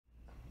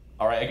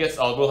All right, I guess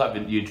we'll have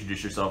you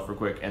introduce yourself real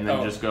quick, and then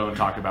Oh. just go and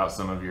talk about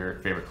some of your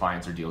favorite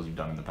clients or deals you've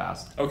done in the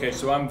past. Okay,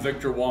 so I'm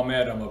Victor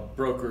Wamatt. I'm a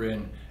broker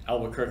in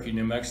Albuquerque,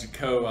 New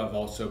Mexico. I've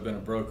also been a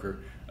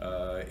broker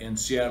in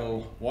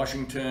Seattle,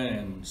 Washington,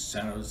 and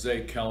San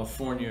Jose,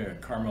 California,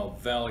 Carmel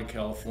Valley,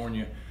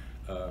 California.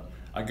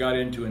 I got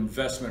into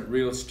investment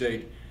real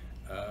estate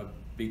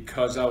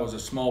because I was a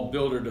small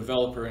builder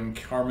developer in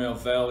Carmel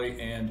Valley,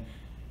 and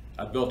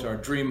I built our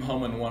dream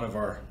home in one of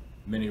our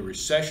many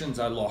recessions.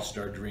 I lost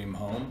our dream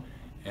home,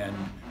 and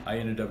I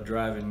ended up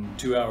driving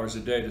 2 hours a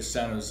day to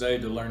San Jose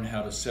to learn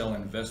how to sell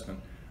investment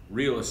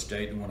real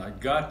estate. And when I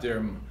got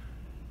there,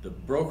 the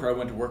broker I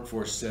went to work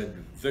for said,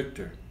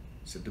 Victor,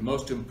 said, the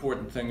most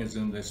important thing is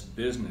in this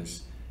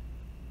business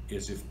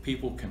is if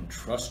people can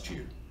trust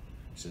you.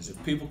 He says,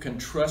 if people can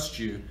trust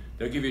you,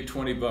 they'll give you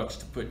 $20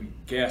 to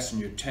put gas in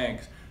your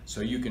tank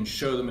so you can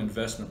show them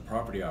investment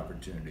property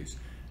opportunities.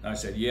 And I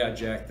said, yeah,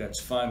 Jack, that's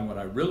fine. What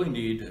I really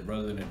need,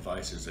 rather than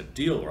advice, is a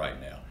deal right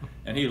now.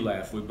 And he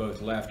laughed. We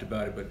both laughed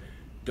about it. But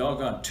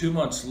doggone, 2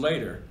 months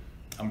later,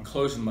 I'm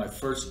closing my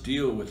first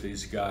deal with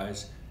these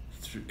guys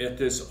at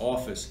this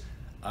office.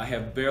 I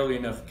have barely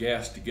enough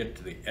gas to get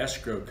to the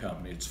escrow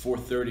company. It's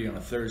 4:30 on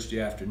a Thursday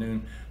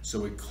afternoon.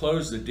 So we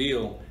close the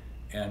deal,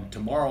 and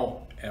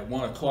tomorrow at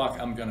 1 o'clock,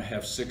 I'm going to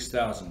have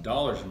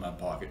 $6,000 in my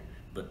pocket.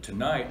 But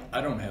tonight, I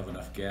don't have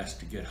enough gas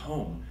to get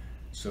home.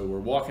 So we're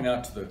walking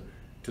out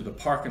to the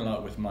parking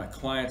lot with my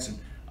clients, and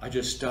I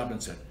just stopped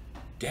and said,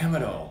 damn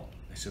it all.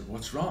 They said,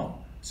 what's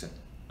wrong? I said,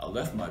 I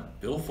left my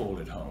billfold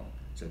at home.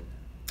 I said,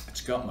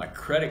 it's got my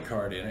credit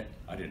card in it.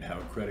 I didn't have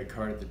a credit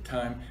card at the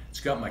time.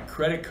 It's got my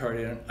credit card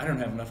in it. I don't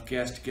have enough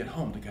gas to get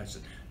home. The guy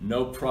said,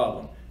 no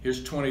problem.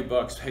 Here's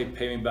 $20. Hey,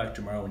 pay me back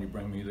tomorrow when you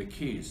bring me the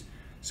keys.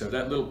 So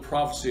that little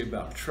prophecy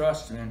about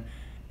trust,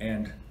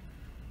 and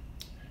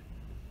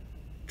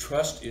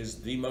trust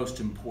is the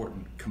most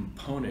important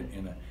component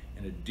in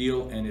a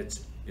deal. And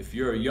it's, if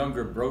you're a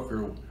younger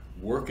broker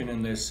working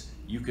in this,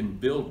 you can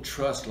build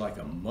trust like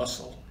a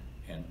muscle.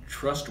 And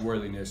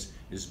trustworthiness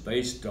is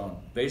based on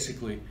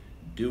basically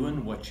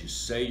doing what you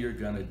say you're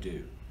going to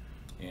do.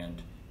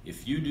 And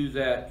if you do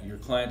that, your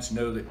clients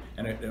know that,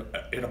 and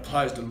it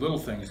applies to little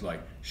things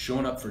like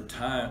showing up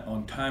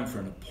on time for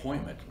an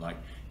appointment. Like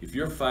if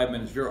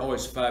you're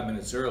always 5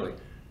 minutes early,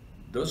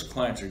 those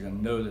clients are going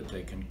to know that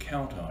they can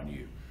count on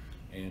you.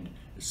 And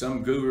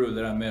some guru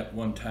that I met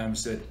one time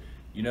said,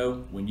 you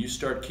know, when you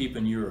start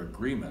keeping your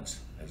agreements,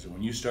 as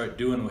when you start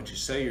doing what you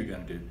say you're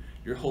going to do,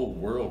 your whole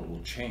world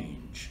will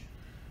change.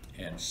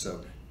 And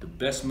so the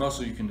best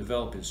muscle you can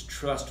develop is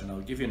trust. And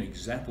I'll give you an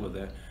example of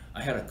that.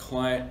 I had a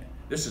client,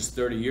 this is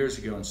 30 years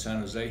ago in San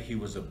Jose. He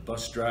was a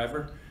bus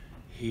driver.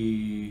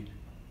 He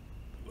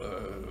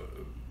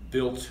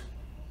built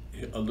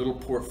a little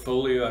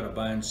portfolio out of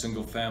buying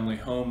single family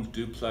homes,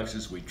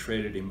 duplexes. We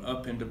traded him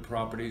up into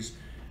properties,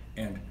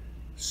 and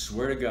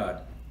swear to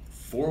God,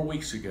 4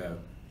 weeks ago,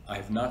 I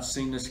have not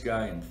seen this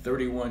guy in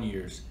 31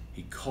 years.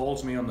 He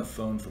calls me on the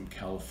phone from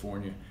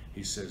California.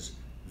 He says,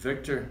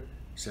 Victor,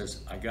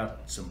 says, I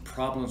got some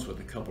problems with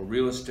a couple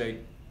real estate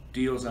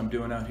deals I'm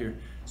doing out here.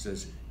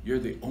 Says, you're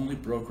the only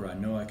broker I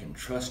know I can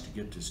trust to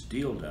get this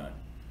deal done.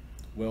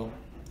 Well,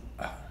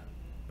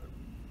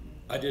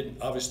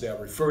 obviously I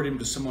referred him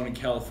to someone in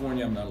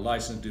California. I'm not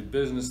licensed to do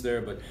business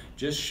there, but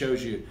just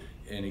shows you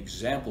an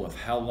example of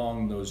how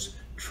long those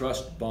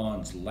trust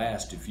bonds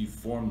last if you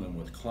form them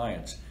with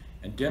clients.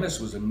 And Dennis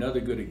was another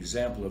good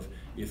example of,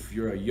 if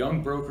you're a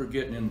young broker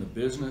getting in the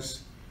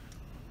business,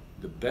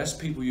 the best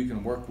people you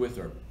can work with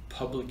are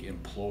public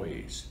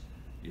employees.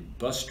 Your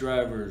bus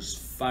drivers,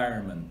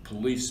 firemen,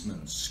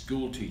 policemen,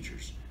 school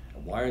teachers.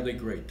 Why are they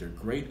great? They're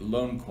great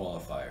loan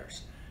qualifiers.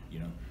 You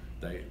know,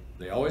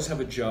 they always have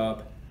a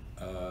job.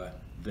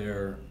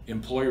 Their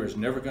employer is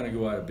never going to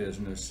go out of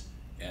business,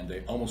 and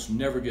they almost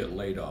never get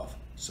laid off.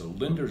 So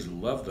lenders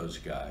love those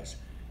guys.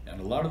 And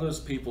a lot of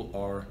those people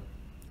are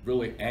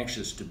really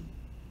anxious to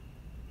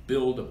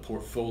build a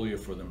portfolio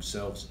for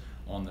themselves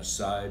on the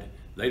side.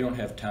 They don't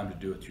have time to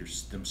do it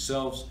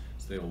themselves,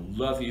 so they'll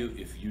love you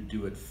if you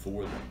do it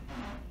for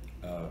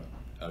them.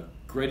 A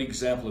great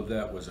example of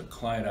that was a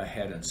client I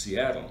had in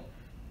Seattle.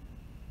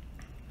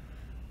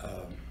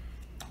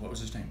 What was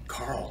his name?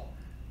 Carl.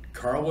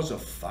 Carl was a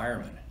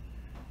fireman.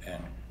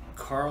 And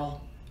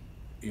Carl,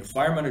 you know,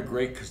 firemen are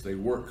great because they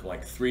work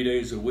like 3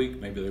 days a week.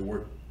 Maybe they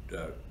work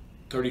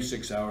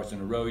 36 hours in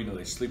a row. You know,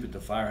 they sleep at the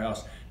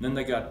firehouse, and then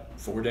they got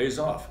 4 days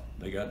off.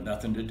 They got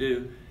nothing to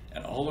do,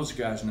 and all those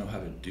guys know how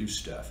to do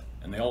stuff,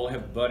 and they all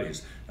have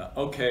buddies. Now,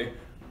 okay,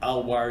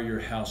 I'll wire your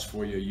house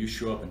for you. You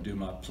show up and do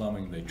my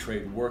plumbing. They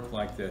trade work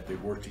like that. They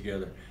work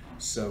together.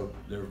 So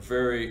they're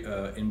very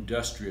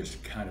industrious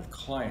kind of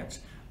clients.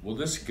 Well,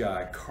 this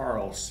guy,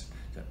 Carl,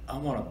 said, I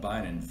want to buy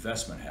an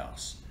investment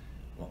house.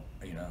 Well,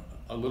 you know,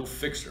 a little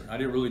fixer. I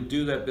didn't really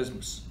do that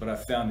business, but I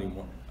found him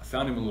one. I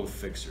found him a little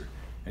fixer.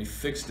 And he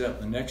fixed it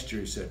up. The next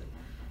year he said,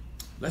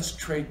 let's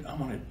trade, I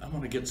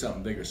want to get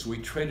something bigger. So we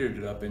traded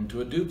it up into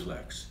a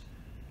duplex.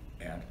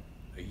 And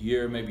a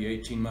year, maybe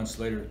 18 months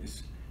later, he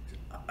said,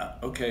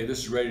 okay, this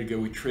is ready to go.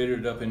 We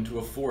traded it up into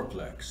a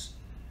fourplex.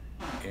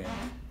 And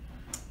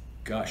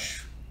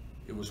gosh,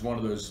 it was one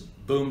of those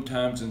boom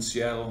times in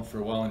Seattle for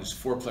a while, and his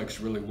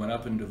fourplex really went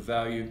up into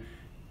value.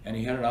 And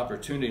he had an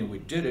opportunity, and we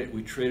did it.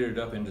 We traded it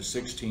up into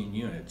 16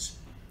 units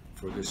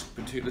for this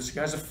particular. This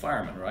guy's a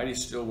fireman, right?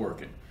 He's still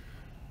working.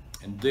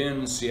 And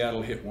then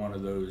Seattle hit one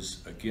of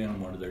those, again,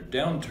 one of their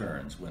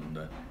downturns when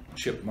the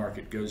chip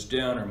market goes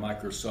down or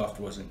Microsoft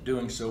wasn't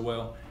doing so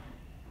well.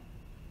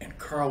 And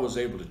Carl was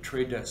able to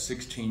trade that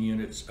 16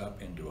 units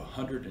up into a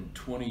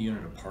 120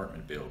 unit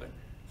apartment building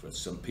for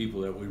some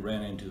people that we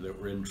ran into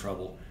that were in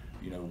trouble,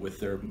 you know, with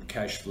their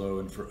cash flow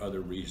and for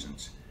other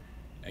reasons.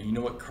 And you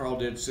know what Carl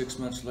did 6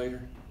 months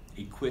later?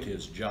 He quit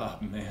his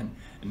job, man.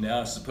 And now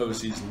I suppose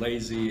he's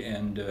lazy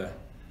and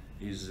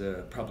he's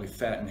probably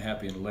fat and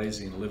happy and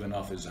lazy and living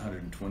off his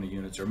 120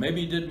 units. Or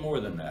maybe he did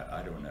more than that,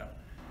 I don't know.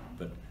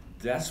 But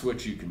that's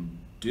what you can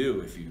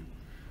do if you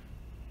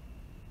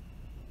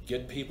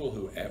get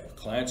people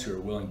clients who are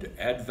willing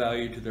to add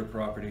value to their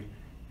property,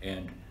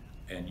 and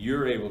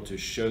you're able to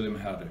show them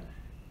how to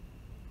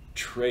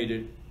trade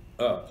it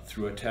up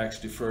through a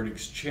tax-deferred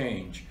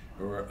exchange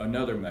or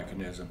another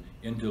mechanism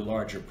into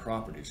larger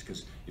properties.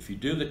 Because if you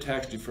do the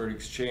tax-deferred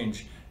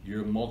exchange,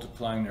 you're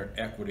multiplying their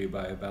equity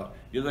by about,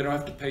 they don't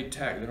have to pay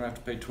tax, they don't have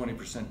to pay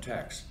 20%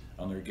 tax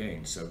on their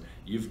gains. So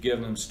you've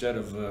given them, instead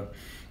of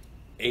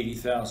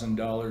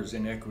 $80,000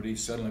 in equity,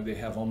 suddenly they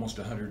have almost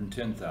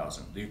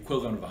 $110,000, the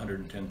equivalent of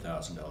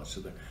 $110,000.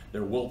 So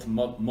their wealth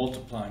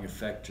multiplying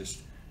effect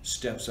just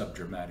steps up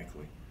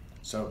dramatically.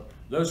 So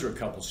those are a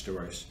couple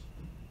stories.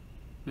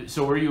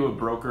 So were you a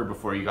broker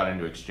before you got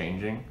into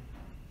exchanging?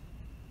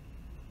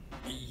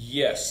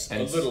 Yes,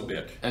 a little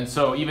bit. And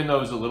so even though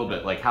it was a little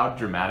bit, like how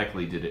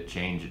dramatically did it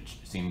change?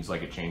 It seems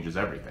like it changes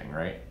everything,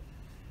 right?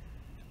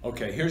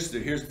 Okay, here's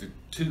the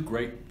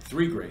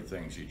three great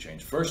things you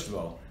change. First of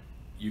all,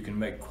 you can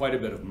make quite a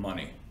bit of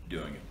money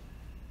doing it.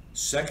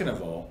 Second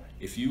of all,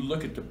 if you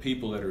look at the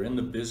people that are in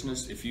the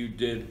business, if you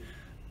did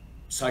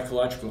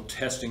psychological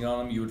testing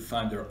on them, you would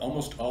find they're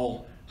almost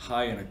all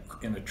high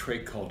in a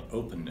trait called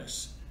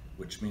openness,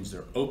 which means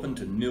they're open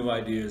to new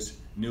ideas,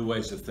 new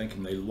ways of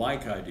thinking. They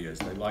like ideas.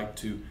 They like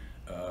to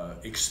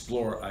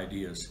explore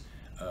ideas.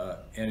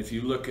 And if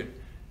you look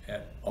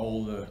at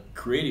all the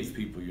creative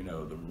people, you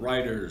know, the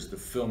writers, the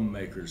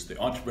filmmakers, the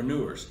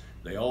entrepreneurs,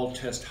 they all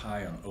test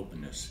high on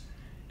openness.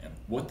 And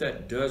what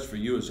that does for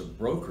you as a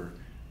broker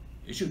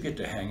is you get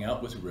to hang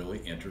out with really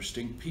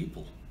interesting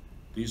people.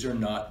 These are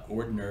not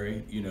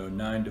ordinary,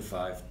 9 to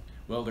 5.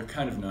 Well, they're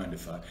kind of 9 to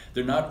 5.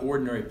 They're not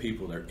ordinary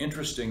people. They're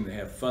interesting. They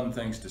have fun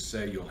things to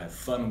say. You'll have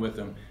fun with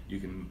them. You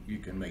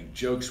can make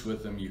jokes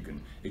with them. You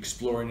can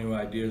explore new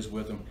ideas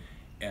with them.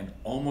 And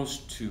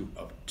almost to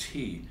a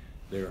T,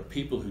 there are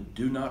people who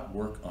do not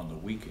work on the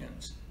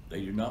weekends.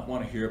 They do not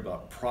want to hear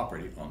about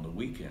property on the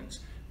weekends,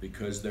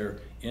 because they're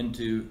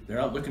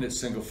not looking at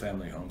single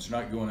family homes.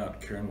 They're not going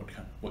out caring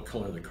what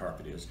color the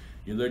carpet is.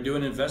 They're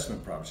doing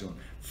investment properties. When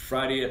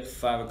Friday at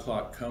 5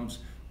 o'clock comes,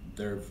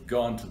 they're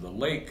gone to the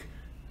lake.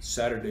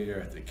 Saturday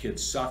they're at the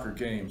kids' soccer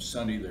game.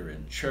 Sunday they're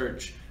in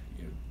church.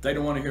 They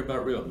don't want to hear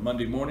about real.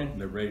 Monday morning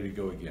they're ready to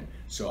go again.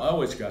 So I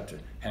always got to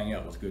hang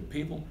out with good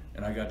people,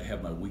 and I got to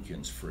have my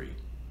weekends free.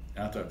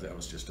 And I thought that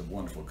was just a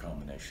wonderful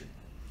combination.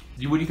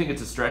 Would you think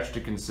it's a stretch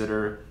to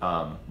consider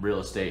real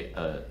estate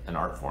an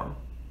art form?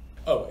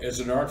 Oh, as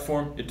an art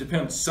form, it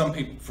depends.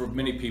 For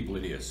many people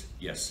it is,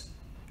 yes.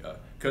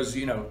 Because,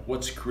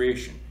 what's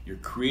creation?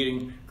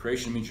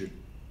 Creation means you're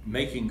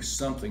making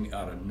something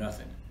out of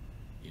nothing.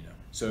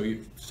 So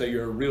you say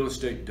you're a real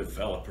estate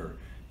developer.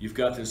 You've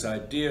got this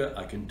idea,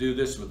 I can do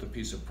this with a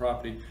piece of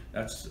property.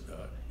 That's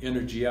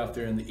energy out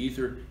there in the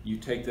ether. You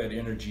take that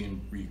energy and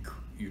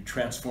you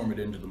transform it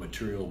into the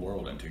material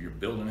world, until you're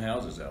building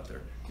houses out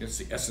there. It's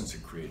the essence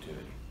of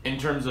creativity. In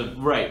terms of,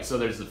 right, so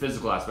there's the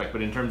physical aspect,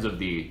 but in terms of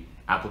the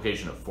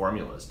application of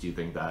formulas, do you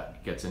think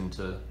that gets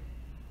into,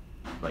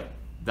 like,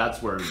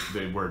 that's where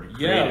the word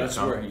creative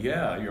comes?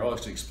 You're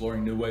always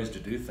exploring new ways to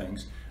do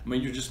things. I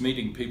mean, you're just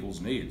meeting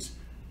people's needs.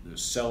 The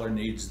seller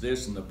needs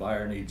this and the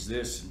buyer needs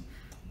this.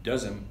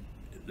 There's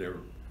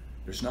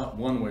not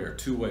one way or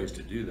two ways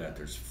to do that.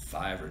 There's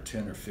 5 or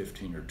 10 or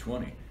 15 or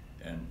 20.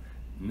 And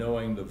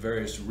knowing the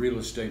various real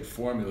estate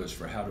formulas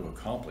for how to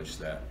accomplish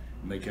that,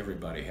 make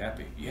everybody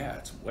happy. Yeah,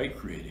 it's way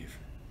creative.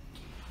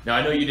 Now,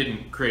 I know you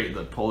didn't create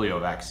the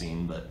polio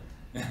vaccine, but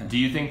do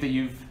you think that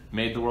you've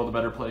made the world a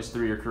better place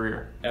through your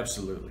career?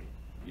 Absolutely.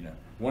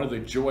 One of the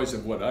joys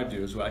of what I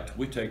do is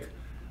we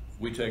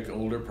take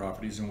older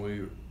properties and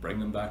we bring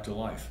them back to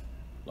life.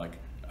 Like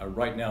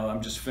right now,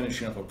 I'm just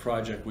finishing up a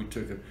project. We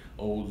took an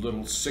old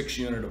little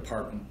 6-unit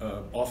apartment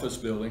office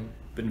building,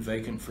 been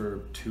vacant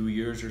for 2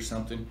 years or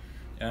something,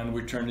 and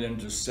we turned it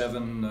into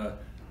 7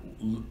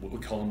 what we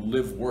call them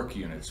live-work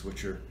units,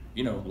 which are,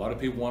 a lot of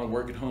people want to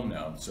work at home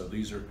now. So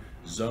these are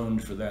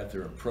zoned for that.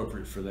 They're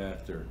appropriate for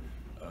that. They're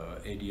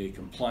ADA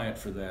compliant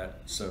for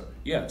that. So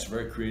yeah, it's a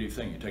very creative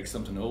thing. You take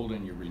something old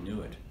and you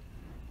renew it.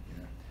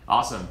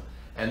 Awesome.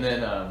 And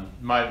then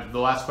the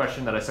last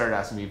question that I started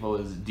asking people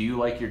is, do you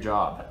like your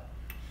job?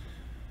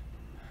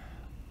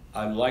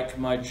 I like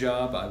my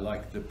job. I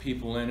like the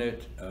people in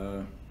it.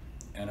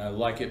 And I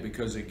like it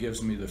because it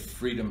gives me the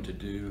freedom to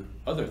do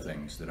other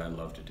things that I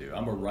love to do.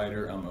 I'm a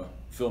writer, I'm a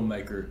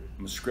filmmaker,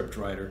 I'm a script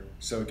writer,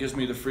 so it gives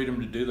me the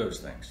freedom to do those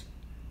things.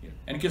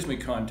 And it gives me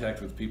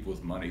contact with people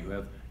with money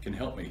who can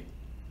help me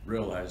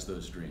realize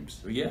those dreams.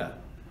 So yeah,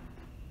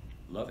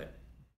 love it.